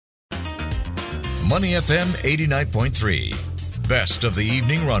Money FM 89.3. Best of the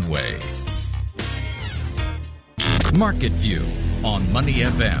evening runway. Market View on Money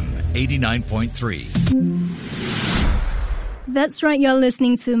FM 89.3. That's right, you're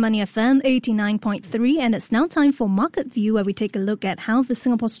listening to Money FM 89.3, and it's now time for Market View, where we take a look at how the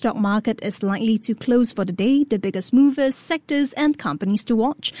Singapore stock market is likely to close for the day, the biggest movers, sectors and companies to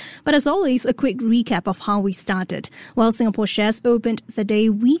watch. But as always, a quick recap of how we started. While Singapore shares opened the day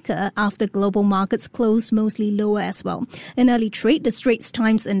weaker after global markets closed mostly lower as well. In early trade, the Straits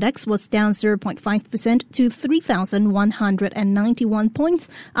Times Index was down 0.5% to 3,191 points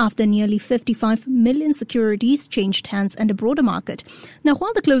after nearly 55 million securities changed hands in the broader market. Now,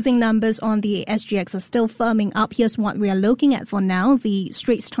 while the closing numbers on the SGX are still firming up, here's what we are looking at for now. The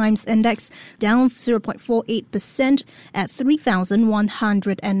Straits Times Index down 0.48% at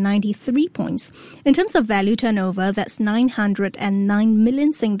 3,193 points. In terms of value turnover, that's 909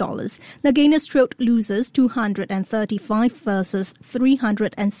 million Sing dollars. Now, gainers trailed losers 235 versus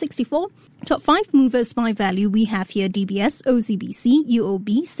 364. Top 5 movers by value, we have here DBS, OCBC,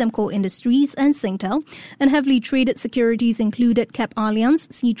 UOB, Semco Industries and Singtel. And heavily traded securities included Cap Allianz,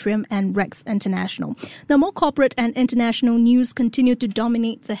 Seatrium and Rex International. Now, more corporate and international news continue to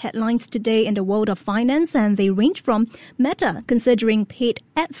dominate the headlines today in the world of finance, and they range from Meta considering paid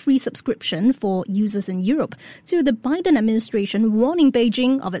ad-free subscription for users in Europe to the Biden administration warning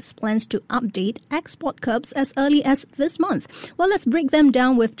Beijing of its plans to update export curbs as early as this month. Well, let's break them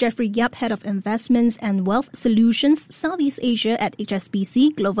down with Jeffrey Yap, Head of Investments and Wealth Solutions, Southeast Asia at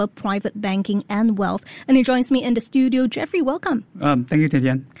HSBC, Global Private Banking and Wealth. And he joins me in the studio. Jeffrey, welcome. Thank you,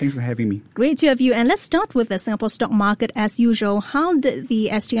 Tian. Thanks for having me. Great to have you. And let's start with the Singapore stock market as usual. How did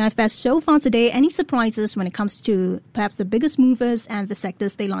the STI fare so far today? Any surprises when it comes to perhaps the biggest movers and the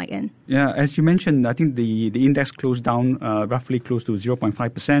sectors they lie in? Yeah, as you mentioned, I think the index closed down roughly close to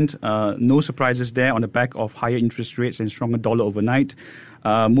 0.5%. No surprises there on the back of higher interest rates and stronger dollar overnight.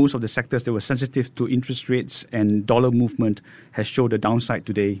 Most of the sectors that were sensitive to interest rates and dollar movement has showed a downside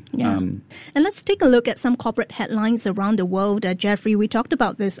today. Yeah. And let's take a look at some corporate headlines around the world. Jeffrey, we talked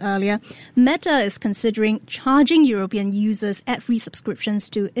about this earlier. Meta is considering charging European users ad-free subscriptions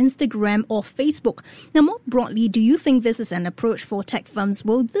to Instagram or Facebook. Now, more broadly, do you think this is an approach for tech firms?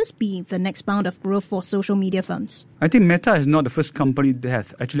 Will this be the next bound of growth for social media firms? I think Meta is not the first company that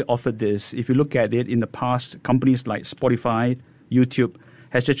has actually offered this. If you look at it in the past, companies like Spotify, YouTube,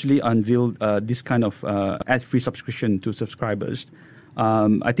 has actually unveiled this kind of ad-free subscription to subscribers.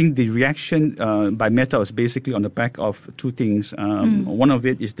 I think the reaction by Meta was basically on the back of two things. One of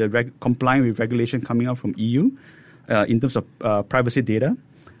it is the complying with regulation coming out from EU in terms of privacy data.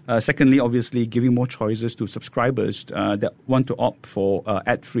 Secondly, obviously, giving more choices to subscribers that want to opt for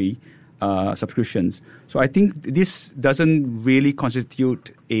ad-free subscriptions. So I think this doesn't really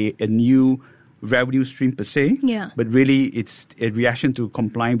constitute a new revenue stream per se, but really it's a reaction to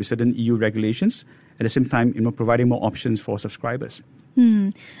complying with certain EU regulations, at the same time, providing more options for subscribers.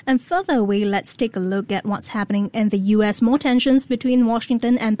 And further away, let's take a look at what's happening in the US. More tensions between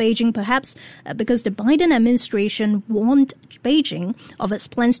Washington and Beijing, perhaps because the Biden administration warned Beijing of its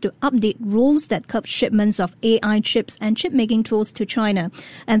plans to update rules that curb shipments of AI chips and chip-making tools to China.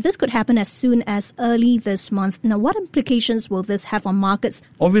 And this could happen as soon as early this month. Now, what implications will this have on markets?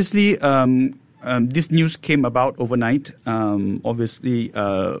 Obviously, this news came about overnight. Obviously,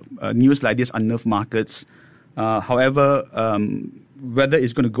 news like this unnerve markets. However, whether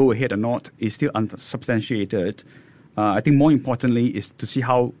it's going to go ahead or not is still unsubstantiated. I think more importantly is to see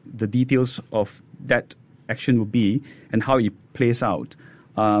how the details of that action will be and how it plays out.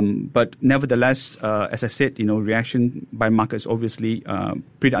 But nevertheless, as I said, reaction by markets obviously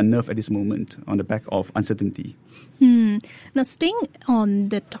pretty unnerved at this moment on the back of uncertainty. Now, staying on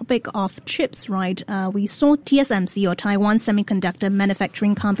the topic of chips, right, we saw TSMC, or Taiwan Semiconductor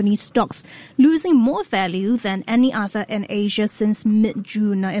Manufacturing Company, stocks losing more value than any other in Asia since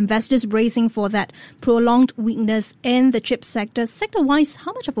mid-June. Now, investors bracing for that prolonged weakness in the chip sector. Sector-wise,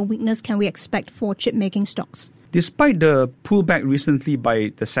 how much of a weakness can we expect for chip-making stocks? Despite the pullback recently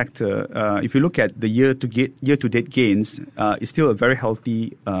by the sector, if you look at the year-to-date gains, it's still a very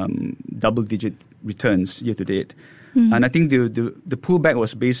healthy double-digit returns year-to-date. And I think the pullback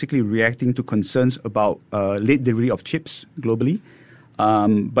was basically reacting to concerns about late delivery of chips globally.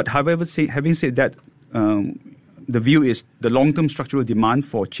 But however, having said that, the view is the long-term structural demand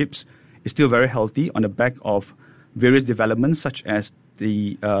for chips is still very healthy on the back of various developments such as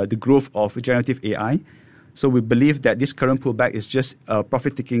the growth of generative AI. So we believe that this current pullback is just a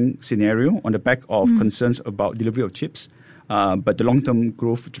profit-taking scenario on the back of concerns about delivery of chips. But the long-term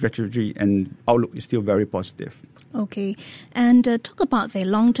growth trajectory and outlook is still very positive. Okay. And talk about the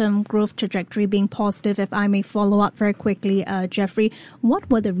long-term growth trajectory being positive. If I may follow up very quickly, Jeffrey, what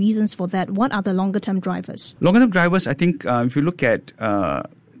were the reasons for that? What are the longer-term drivers? Longer-term drivers, I think if you look at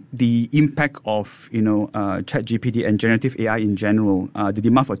the impact of ChatGPT and generative AI in general, the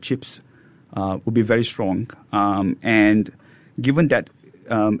demand for chips will be very strong. And given that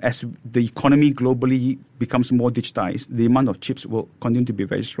as the economy globally becomes more digitized, the demand of chips will continue to be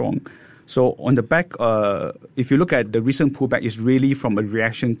very strong. So on the back, if you look at the recent pullback, it's really from a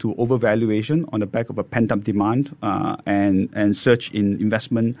reaction to overvaluation on the back of a pent-up demand and surge in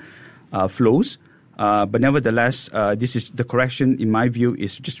investment flows. But nevertheless, this is the correction, in my view,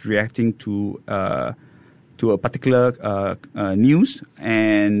 is just reacting to a particular news,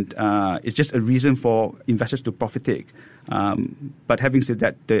 and it's just a reason for investors to profit take. But having said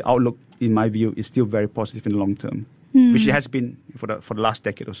that, the outlook, in my view, is still very positive in the long term, which it has been for the last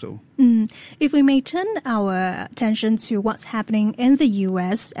decade or so. If we may turn our attention to what's happening in the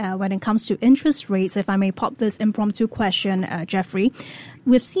U.S. When it comes to interest rates, if I may pop this impromptu question, Jeffrey.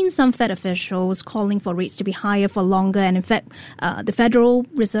 We've seen some Fed officials calling for rates to be higher for longer. And in fact, the Federal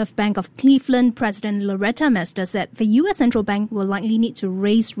Reserve Bank of Cleveland President Loretta Mester said the U.S. Central Bank will likely need to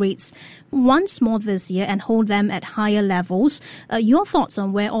raise rates once more this year and hold them at higher levels. Your thoughts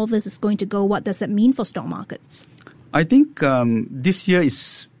on where all this is going to go? What does that mean for stock markets? I think this year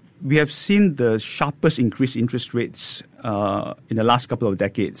we have seen the sharpest increase in interest rates in the last couple of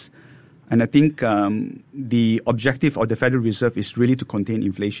decades. And I think the objective of the Federal Reserve is really to contain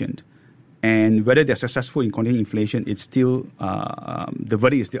inflation. And whether they're successful in containing inflation, it's still, the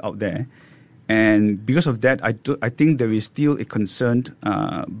verdict is still out there. And because of that, I think there is still a concern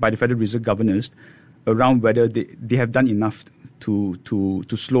by the Federal Reserve governors around whether they have done enough to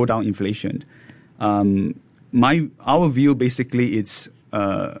slow down inflation. Our view basically is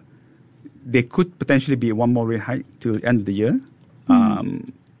there could potentially be one more rate hike till the end of the year.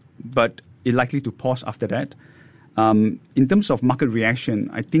 But it's likely to pause after that. In terms of market reaction,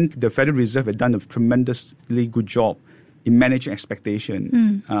 I think the Federal Reserve has done a tremendously good job in managing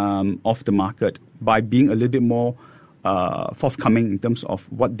expectation of the market by being a little bit more forthcoming in terms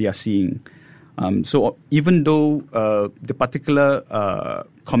of what they are seeing. So even though the particular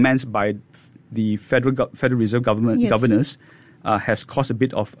comments by the Federal Reserve governors has caused a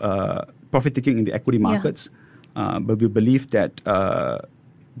bit of profit-taking in the equity markets, but we believe that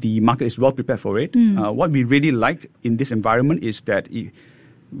the market is well prepared for it. What we really like in this environment is that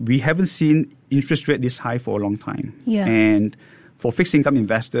we haven't seen interest rate this high for a long time. And for fixed income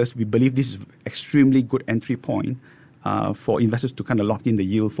investors, we believe this is an extremely good entry point for investors to kind of lock in the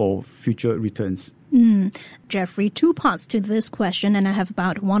yield for future returns. Jeffrey, two parts to this question, and I have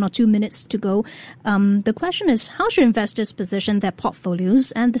about 1 or 2 minutes to go. The question is, how should investors position their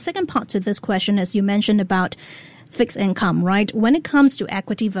portfolios? And the second part to this question, as you mentioned about fixed income, right? When it comes to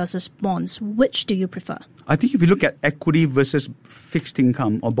equity versus bonds, which do you prefer? I think if you look at equity versus fixed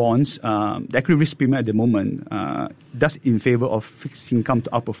income or bonds, the equity risk premium at the moment does in favor of fixed income to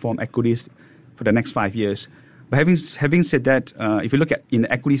outperform equities for the next 5 years. But having said that, if you look at in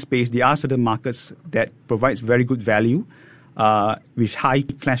the equity space, there are certain markets that provides very good value with high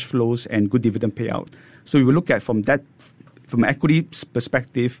cash flows and good dividend payout. So we will look at from an equity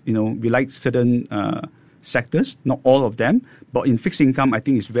perspective, we like certain sectors, not all of them, but in fixed income, I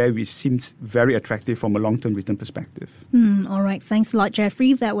think is where it seems very attractive from a long-term return perspective. All right. Thanks a lot,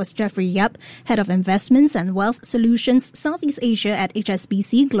 Jeffrey. That was Jeffrey Yap, Head of Investments and Wealth Solutions, Southeast Asia at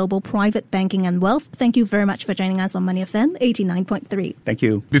HSBC Global Private Banking and Wealth. Thank you very much for joining us on Money FM 89.3. Thank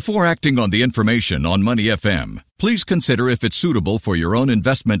you. Before acting on the information on Money FM, please consider if it's suitable for your own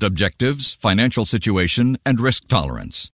investment objectives, financial situation, and risk tolerance.